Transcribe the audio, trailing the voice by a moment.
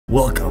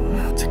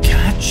Welcome to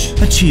Catch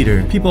a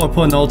Cheater. People are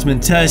putting the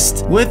ultimate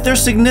test with their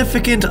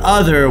significant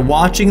other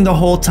watching the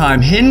whole time.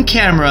 Hidden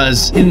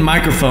cameras, hidden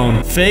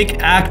microphone, fake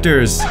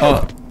actors.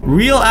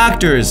 Real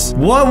actors,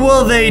 what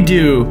will they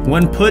do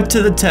when put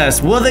to the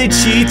test? Will they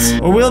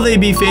cheat or will they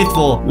be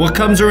faithful? What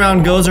comes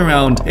around goes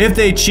around. If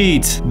they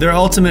cheat, their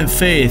ultimate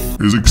faith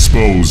is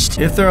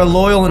exposed. If they're a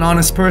loyal and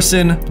honest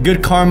person,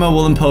 good karma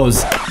will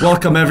impose.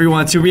 Welcome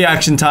everyone to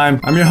Reaction Time.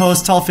 I'm your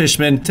host, Tall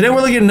Fishman. Today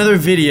we're looking at another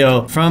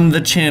video from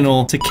the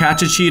channel To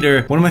Catch a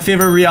Cheater, one of my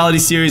favorite reality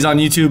series on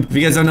YouTube. If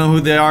you guys don't know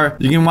who they are,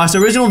 you can watch the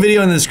original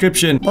video in the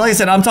description. But like I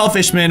said, I'm Tall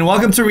Fishman.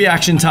 Welcome to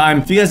Reaction Time.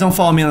 If you guys don't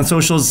follow me on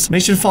socials,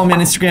 make sure to follow me on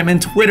Instagram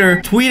and Twitter.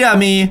 Tweet at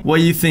me what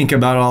you think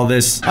about all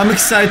this. I'm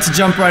excited to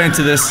jump right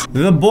into this.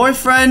 The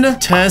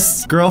boyfriend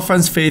tests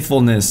girlfriend's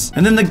faithfulness,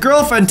 and then the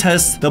girlfriend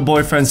tests the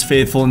boyfriend's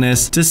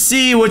faithfulness to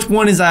see which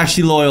one is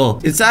actually loyal.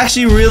 It's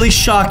actually really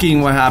shocking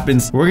what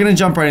happens. We're gonna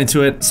jump right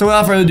into it. So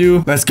without further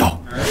ado, let's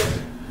go.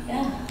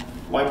 Yeah.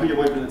 Why put your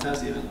boyfriend in the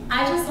test even?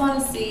 I just want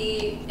to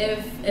see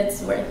if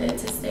it's worth it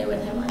to stay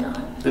with him or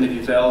not. And if he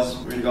fails,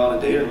 we're gonna go on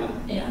a date or what?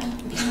 Yeah.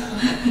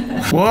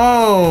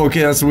 Whoa,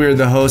 okay, that's weird.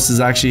 The host is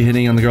actually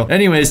hitting on the girl.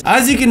 Anyways,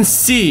 as you can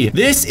see,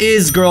 this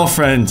is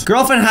girlfriend.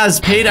 Girlfriend has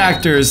paid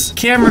actors,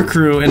 camera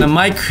crew, and a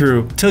mic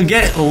crew to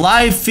get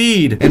live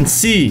feed and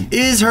see,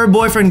 is her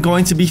boyfriend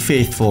going to be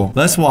faithful?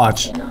 Let's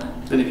watch.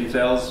 And if he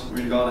fails, we're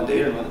gonna go on a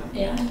date or what?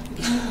 Yeah.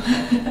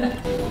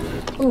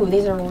 Ooh,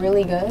 these are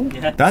really good.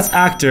 Yeah. That's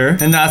actor,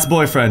 and that's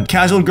boyfriend.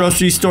 Casual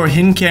grocery store,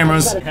 hidden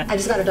cameras. I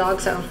just got a dog,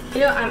 so.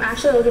 You know, I'm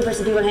actually looking for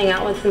some people to hang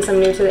out with since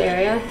I'm new to the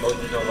area. Oh,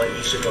 you know what?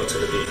 You should go to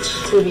the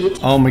beach. To the beach?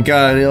 Oh my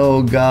god,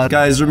 oh god.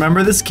 Guys,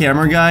 remember this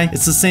camera guy?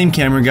 It's the same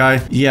camera guy.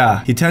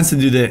 Yeah, he tends to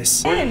do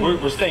this.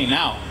 We're staying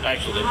out,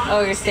 actually.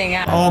 Oh, you're staying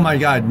out. Oh my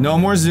god, no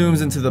more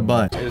zooms into the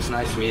butt. It was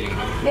nice meeting you.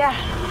 Yeah.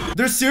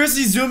 They're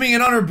seriously zooming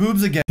in on her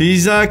boobs again.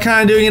 He's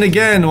kind of doing it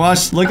again.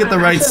 Watch, look at the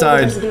right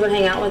side. Looking for some people to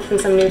hang out with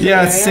since I'm new to the Yeah,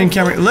 area. it's the same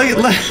camera. Look.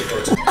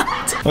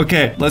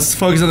 Okay, let's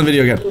focus on the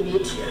video again. To the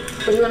beach.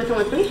 Would you want to come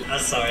with me? I'm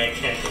sorry, I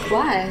can't.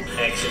 Why?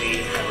 Actually,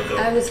 have a go. I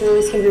have this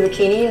really skimpy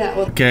bikini that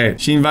will. Okay,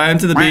 she invited him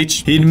to the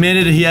beach. He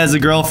admitted he has a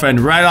girlfriend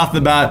right off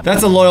the bat.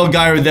 That's a loyal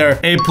guy right there.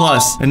 A+.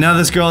 And now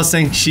this girl is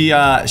saying she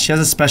has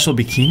a special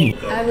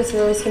bikini. I have this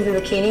really skimpy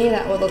bikini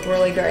that would look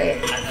really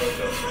great. I have a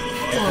girlfriend.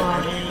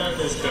 I really love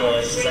this girl.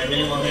 It's just I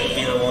really want her to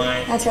be the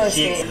one. That's really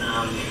sweet.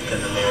 I'm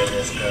gonna marry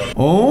this girl.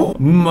 Oh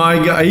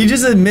my god, he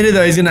just admitted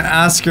that he's gonna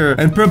ask her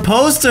and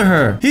propose to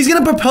her. He's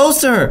gonna propose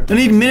to her. And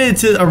he admitted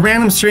to a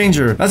random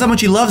stranger. That's how much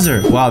he loves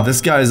her. Wow,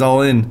 this guy is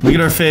all in. Look at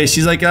her face.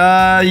 She's like,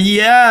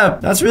 yeah,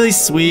 that's really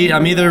sweet.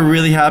 I'm either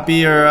really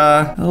happy or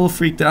a little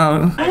freaked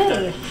out.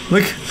 Hey.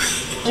 Look.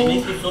 She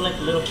makes me feel like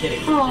a little kid.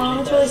 Aw,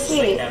 that's really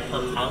sweet.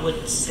 I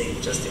would say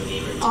Justin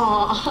Bieber.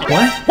 Aw.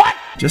 What?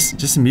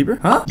 Justin Bieber?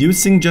 Huh? You would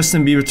sing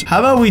Justin Bieber. How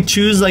about we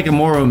choose like a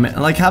more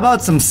like how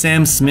about some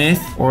Sam Smith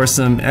or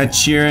some Ed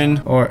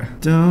Sheeran or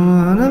don't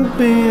wanna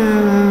be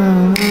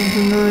alone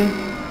tonight.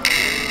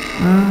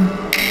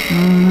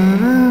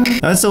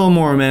 That's a little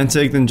more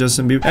romantic than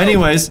Justin Bieber.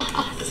 Anyways.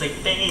 It's like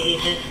baby,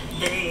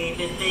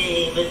 baby,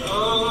 baby,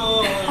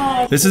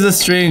 oh. This is a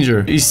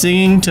stranger. He's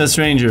singing to a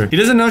stranger. He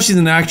doesn't know she's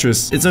an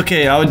actress. It's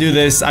okay. I would do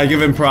this. I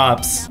give him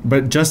props.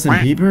 But Justin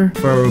Bieber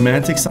for a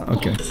romantic song?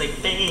 Okay. It's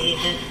like baby,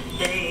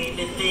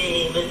 baby,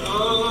 baby,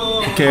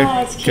 oh. Okay. Oh,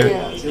 that's cute.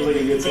 Okay. Seems like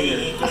a good singer.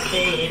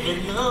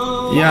 Baby,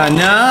 no. Yeah,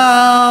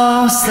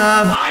 no,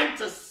 stop. Time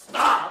to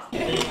stop.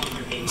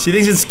 She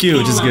thinks it's cute,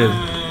 which is good.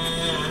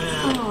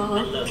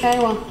 Aw. Okay,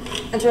 well,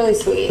 that's really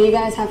sweet. You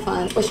guys have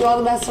fun. Wish you all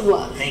the best of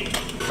luck. Thank you.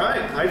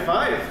 Alright, high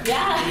five.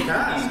 Yeah. You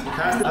passed. You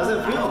passed. How's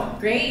that feel?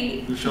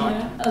 Great. You shocked?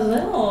 Yeah, a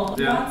little.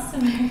 Yeah. Wants to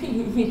marry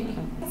me.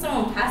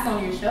 Someone passed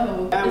on your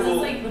show. Yeah, This well-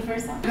 is like the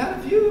first time. We had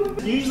a few.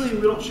 Usually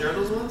we don't share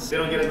those ones. They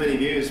don't get as many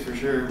views for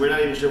sure. We're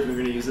not even sure if we're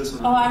gonna use this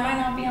one. Oh, I might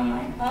not be on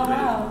mine. Oh,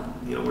 wow.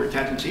 You know, we're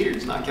catching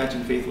cheaters, not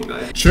catching faithful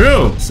guys.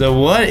 True. So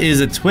what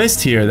is a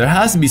twist here? There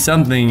has to be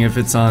something if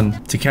it's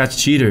on To Catch a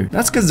Cheater.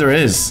 That's because there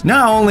is.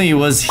 Not only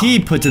was he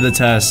put to the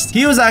test,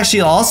 he was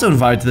actually also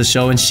invited to the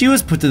show and she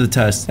was put to the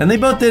test. And they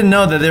both didn't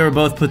know that they were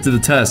both put to the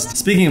test.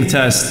 Speaking of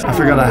tests, I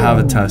forgot I have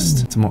a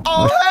test tomorrow.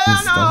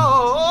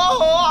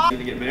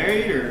 Gonna get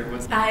married or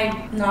what's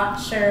I'm not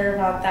sure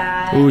about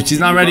that. Ooh, she's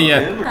not ready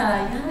yet.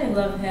 Yeah, I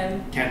love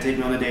him. Can't take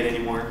me on a date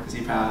anymore because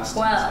he passed.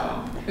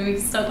 Well, we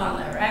stuck on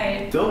that,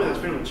 right? So, that's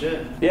pretty much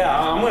it. Yeah,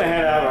 I'm gonna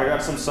head out. I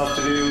got some stuff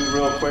to do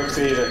real quick.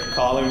 See, they're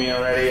calling me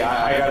already.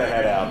 I gotta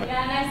head out.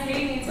 Yeah, nice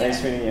meeting you too.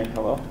 Nice meeting you.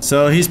 Hello.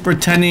 So he's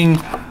pretending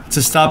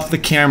to stop the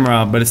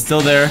camera, but it's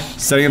still there,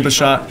 setting up a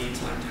shot. You've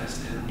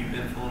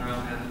been fooling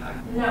around behind the back.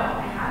 No,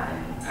 I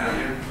haven't. Have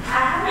you? I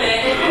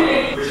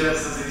haven't. Where's your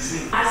stuff that you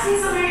seen? I've seen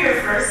some of your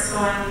first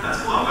one.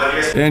 That's cool. I'm glad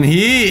you guys. And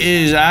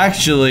he is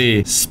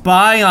actually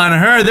spying on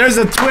her. There's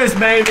a twist,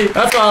 baby.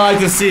 That's what I like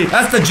to see.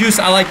 That's the juice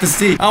I like to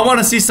see. I want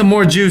to see some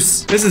more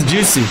juice. This is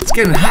juicy. It's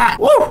getting hot.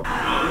 Woo! I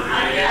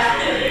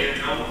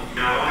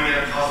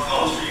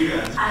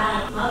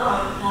don't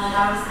love him. Like,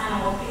 I was kind of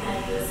hoping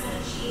that he was going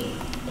to cheat.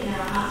 You know,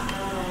 I'm not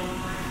feeling it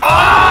anymore.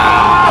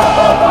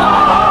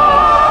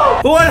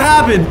 What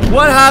happened?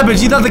 What happened?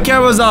 She thought the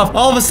camera was off.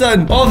 All of a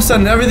sudden,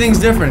 everything's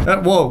different.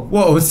 Whoa.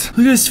 Look at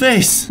his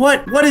face.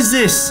 What is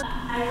this?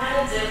 I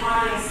kind of did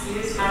want an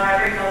excuse whenever I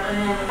break up with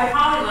him. I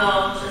probably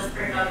will just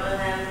break up with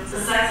him. The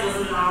sex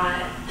wasn't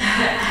on it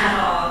at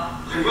all.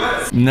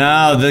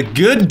 Now the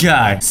good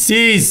guy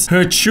sees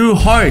her true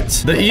heart,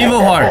 the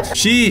evil heart.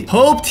 She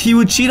hoped he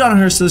would cheat on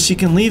her so she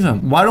can leave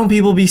him. Why don't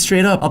people be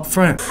straight up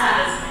front?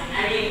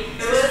 I mean, it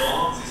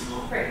was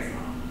pretty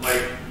small.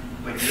 Like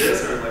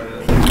this or like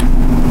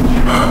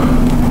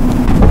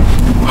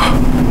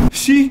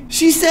this?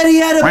 She said he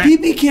had a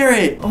pee-pee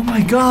carrot. Oh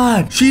my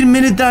god. She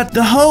admitted that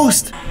the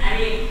host. I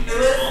mean, it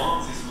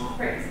was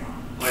pretty small.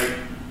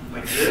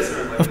 Like this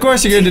or like Of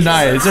course you're gonna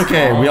deny it. It's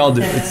okay. We all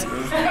do. It's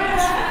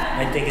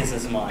I think it's a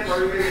small.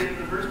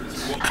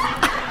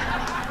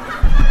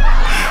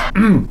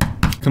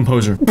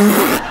 composure.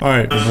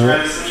 Alright.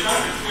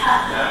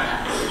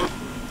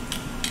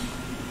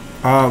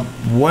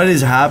 What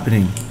is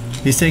happening?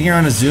 He's taking her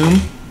on a Zoom?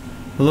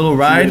 A little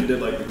ride?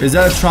 Is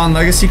that a Tron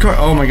Legacy car?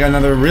 Oh my god, now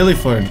they're really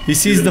flirting. He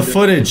sees the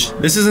footage.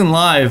 This isn't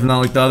live, not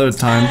like the other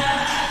time.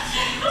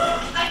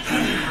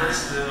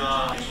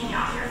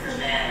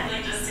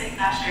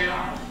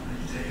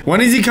 When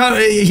is he come?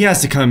 He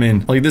has to come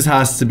in. Like, this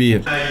has to be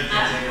it. Is it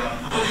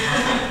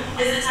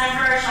time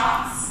for our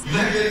shots? You're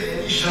not getting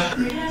any shot.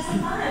 We're gonna have some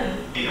fun.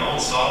 You know, I'll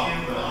stop you,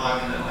 but I'm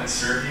not gonna like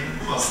serve you.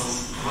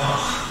 Muscles. Well, I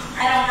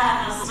don't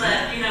have muscles,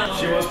 but you know.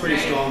 She was pretty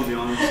strong, to be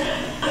honest. I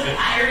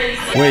already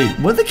said Wait,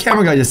 what did the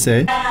camera guy just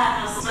say? I don't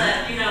have muscles,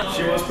 but you know.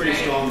 She was pretty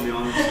strong, to be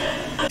honest.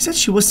 He said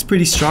she was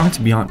pretty strong,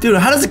 to be honest. Dude,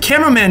 how does the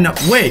cameraman know?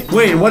 Wait,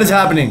 what is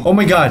happening? Oh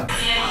my god. Yeah,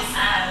 I'm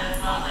sad.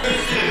 It's not like.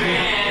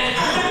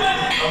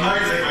 I'm not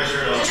gonna take my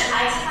shirt off. I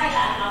took my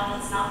jacket off.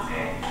 It's not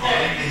fair. You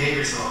behave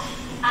yourself.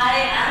 I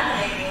am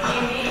making.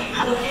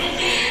 What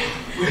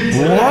do you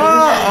mean?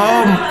 What?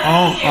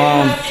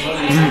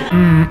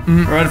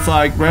 Red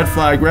flag, red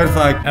flag, red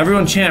flag.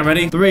 Everyone chant,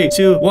 ready? 3,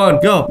 2, 1,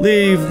 go.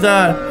 Leave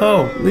that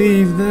hoe,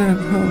 leave that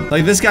hoe.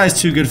 Like, this guy's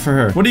too good for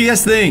her. What do you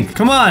guys think?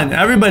 Come on,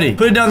 everybody.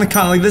 Put it down in the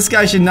comment. Like, this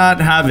guy should not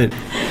have it.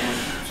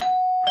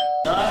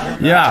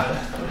 Yeah.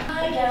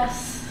 I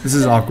guess. This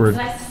is awkward.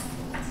 Nice to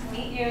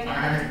meet you.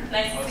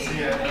 Nice to see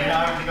you. Yeah, you know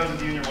how everything goes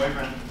with you and your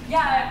boyfriend.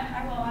 Yeah, I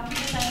will. I'll keep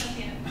in touch with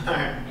you.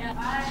 Alright. Yeah,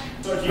 bye.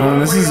 Oh,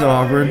 this is so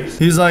awkward.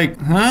 He's like,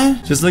 huh?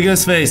 Just look at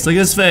his face. Look at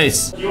his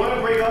face. You want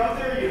to break up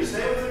with her? You gonna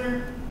stay with her?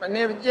 I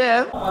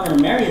want to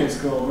marry this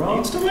girl, You bro.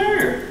 can still marry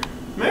her.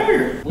 Marry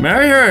her.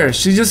 Marry her.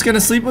 She's just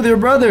gonna sleep with your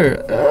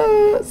brother.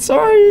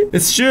 Sorry.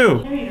 It's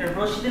true. Marry her,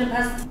 bro. She didn't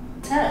pass the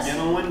test. You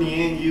know, in the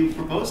end, you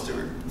proposed to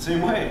her. The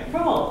same way.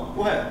 Bro,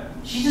 What?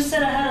 she just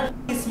said I had a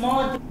f***ing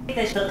small dick,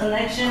 that the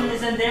connection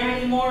isn't there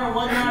anymore or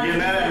whatnot. You're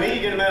mad at me?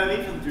 You're getting mad at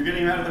me for you're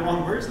getting mad at the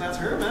wrong person. That's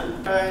her, man.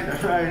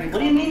 Alright. What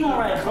do you mean,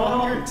 alright,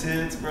 Calm bro? your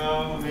tits, bro.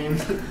 I mean,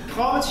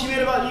 comments she made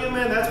about you,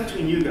 man, that's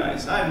between you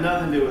guys. I have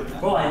nothing to do with that.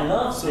 Bro, I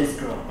love this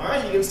girl.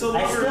 Alright, you can still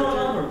love I her. still with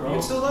love your- her, bro. You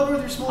can still love her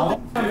with your small I dick.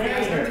 wanna It marry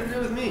has her. nothing to do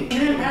with me. She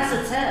didn't pass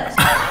the test.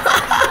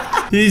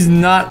 He's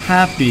not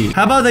happy.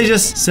 How about they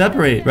just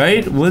separate,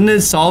 right? Wouldn't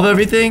it solve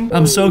everything?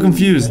 I'm so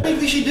confused. I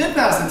think she did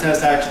pass the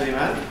test, actually,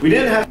 man. We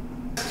didn't have.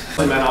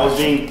 Man, I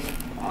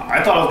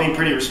thought I was being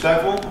pretty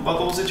respectful about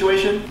the whole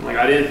situation. Like,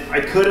 I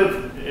could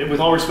have,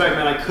 with all respect,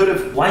 man, I could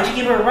have. Why'd you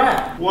give her a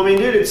rap? Well, I mean,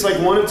 dude, it's like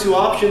one of two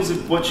options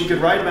of what she could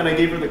write, man. I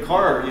gave her the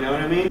card, you know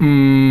what I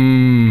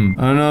mean?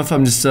 I don't know if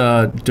I'm just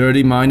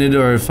dirty-minded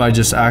or if I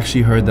just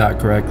actually heard that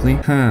correctly.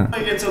 Huh.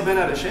 I get so bent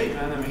out of shape,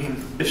 man. I mean,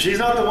 if she's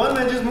not the one,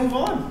 then just move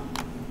on.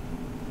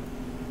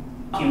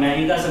 You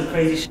man, you got some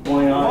crazy shit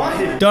going on.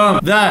 Why?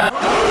 Dump that.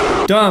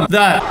 Dump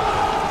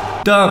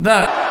that. Dump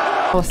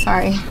that. Oh,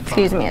 sorry.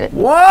 Excuse me.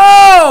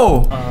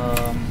 Whoa!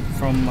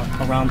 From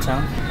around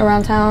town.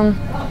 Around town,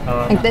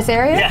 like this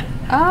area? Yeah.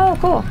 Oh,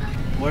 cool.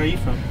 Where are you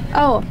from?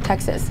 Oh,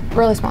 Texas.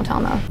 Really small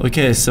town though.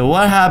 Okay, so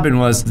what happened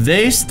was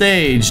the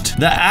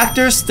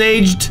actor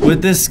staged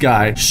with this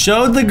guy,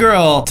 showed the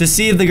girl to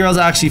see if the girl's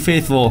actually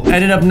faithful,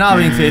 ended up not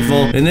being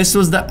faithful, and this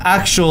was the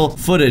actual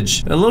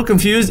footage. A little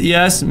confused?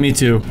 Yes, me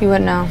too. You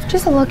wouldn't know.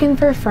 Just looking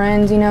for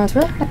friends, you know. It's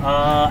really.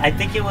 I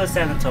think it was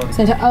San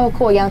Antonio. Oh,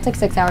 cool. Yeah, it took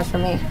 6 hours for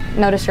me.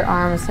 Notice your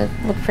arms. It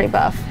look pretty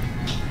buff.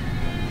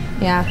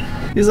 Yeah.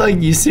 He's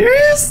like, you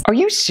serious? Are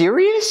you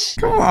serious?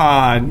 Come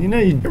on, you know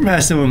you're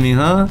messing with me,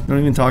 huh? Don't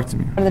even talk to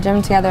me. Go to the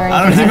gym together.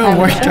 I don't even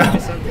work out.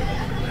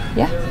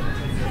 Yeah.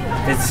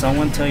 Did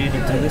someone tell you to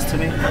do this to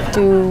me?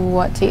 Do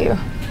what to you?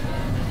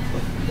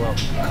 Well,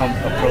 come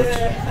approach.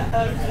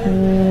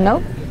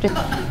 Nope. Just.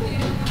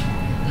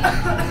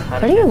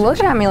 What are you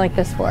looking at me like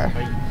this for?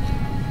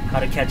 How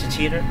to catch a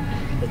cheater?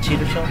 The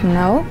cheater show?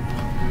 No.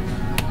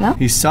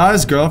 He saw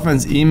his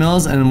girlfriend's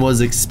emails and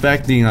was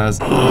expecting us.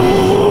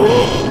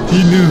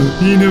 He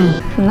knew.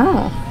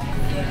 No.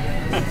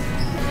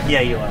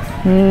 Yeah, you are.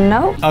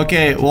 Nope.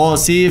 Okay, well,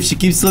 see, if she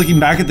keeps looking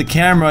back at the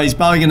camera, he's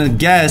probably gonna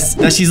guess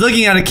that she's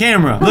looking at a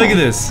camera. Look at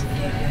this.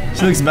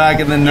 She looks back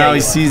and then now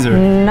he sees her.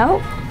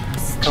 Nope.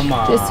 Come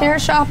on. Just here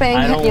shopping.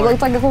 I don't You work-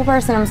 looked like a cool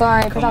person. I'm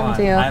sorry for Come talking on.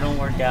 to you. I don't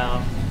work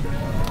out.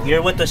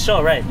 You're with the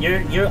show, right? I know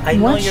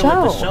What you're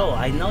show? with the show.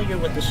 I know you're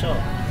with the show.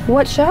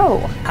 What show?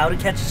 How to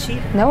Catch a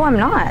Cheater. No, I'm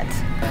not.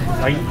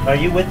 Are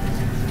you with?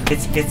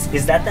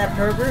 Is that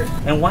pervert?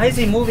 And why is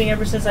he moving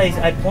ever since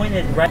I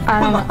pointed right?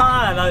 Come on,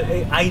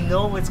 I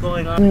know what's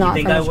going on. I'm not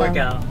you think I work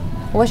out?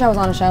 I wish I was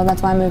on a show.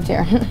 That's why I moved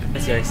here.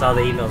 I saw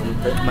the email.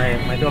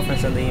 My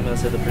girlfriend sent the email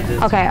to the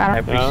producer. Okay, I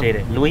appreciate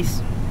it.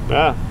 Luis?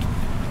 Yeah.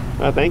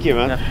 Thank you,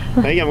 man. Yeah.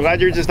 Thank you. I'm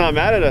glad you're just not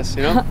mad at us,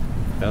 you know?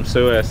 Don't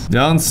sue us.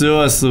 Don't sue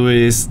us,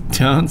 Luis.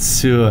 Don't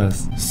sue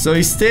us. So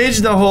he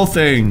staged the whole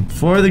thing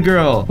for the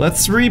girl.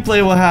 Let's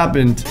replay what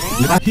happened.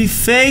 He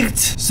faked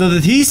so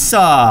that he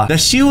saw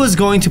that she was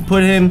going to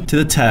put him to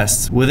the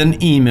test with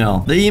an email.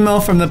 The email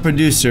from the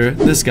producer,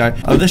 this guy,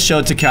 of the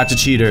show To Catch a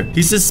Cheater.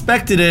 He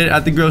suspected it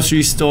at the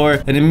grocery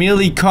store and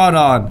immediately caught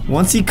on.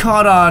 Once he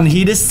caught on,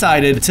 he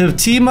decided to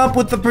team up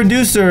with the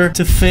producer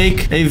to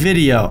fake a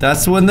video.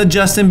 That's when the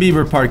Justin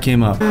Bieber part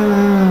came up.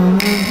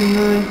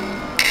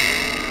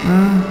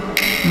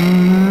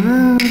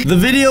 The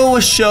video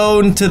was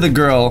shown to the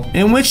girl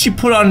in which she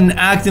put on an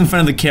act in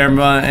front of the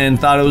camera and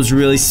thought it was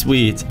really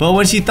sweet. But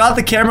when she thought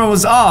the camera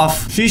was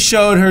off, she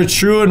showed her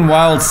true and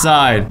wild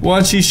side.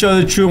 Once she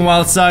showed the true and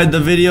wild side, the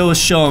video was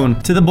shown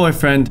to the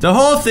boyfriend. The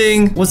whole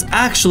thing was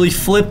actually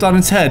flipped on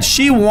its head.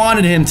 She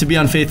wanted him to be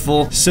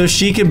unfaithful so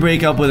she could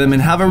break up with him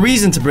and have a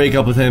reason to break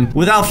up with him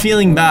without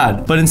feeling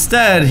bad. But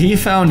instead, he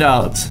found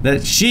out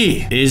that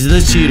she is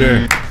the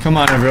cheater. Come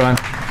on, everyone.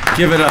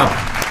 Give it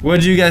up. What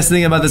did you guys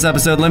think about this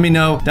episode? Let me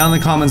know down in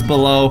the comments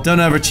below. Don't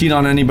ever cheat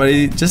on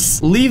anybody.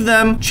 Just leave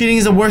them. Cheating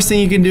is the worst thing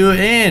you can do.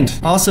 And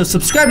also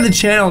subscribe to the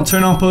channel and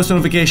turn on post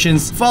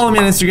notifications. Follow me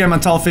on Instagram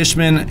at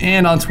TallFishman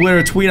and on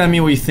Twitter. Tweet at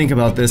me what you think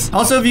about this.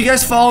 Also, if you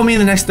guys follow me in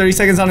the next 30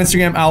 seconds on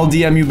Instagram, I'll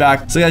DM you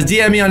back. So guys,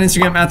 DM me on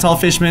Instagram at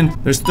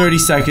TallFishman. There's 30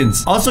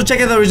 seconds. Also, check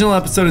out the original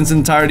episode in its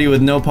entirety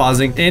with no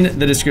pausing in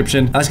the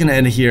description. That's gonna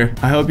end it here.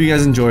 I hope you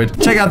guys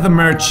enjoyed. Check out the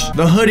merch,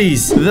 the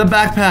hoodies, the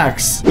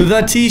backpacks,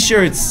 the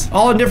t-shirts,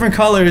 all in different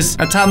colors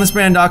at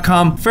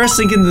timelessbrand.com. First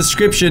link in the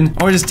description,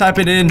 or just type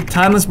it in,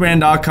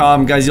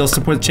 timelessbrand.com. Guys, you'll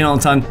support the channel a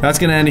ton. That's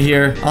gonna end it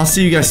here. I'll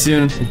see you guys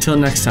soon. Until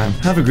next time,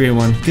 have a great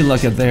one. Good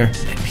luck out there,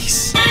 and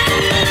peace.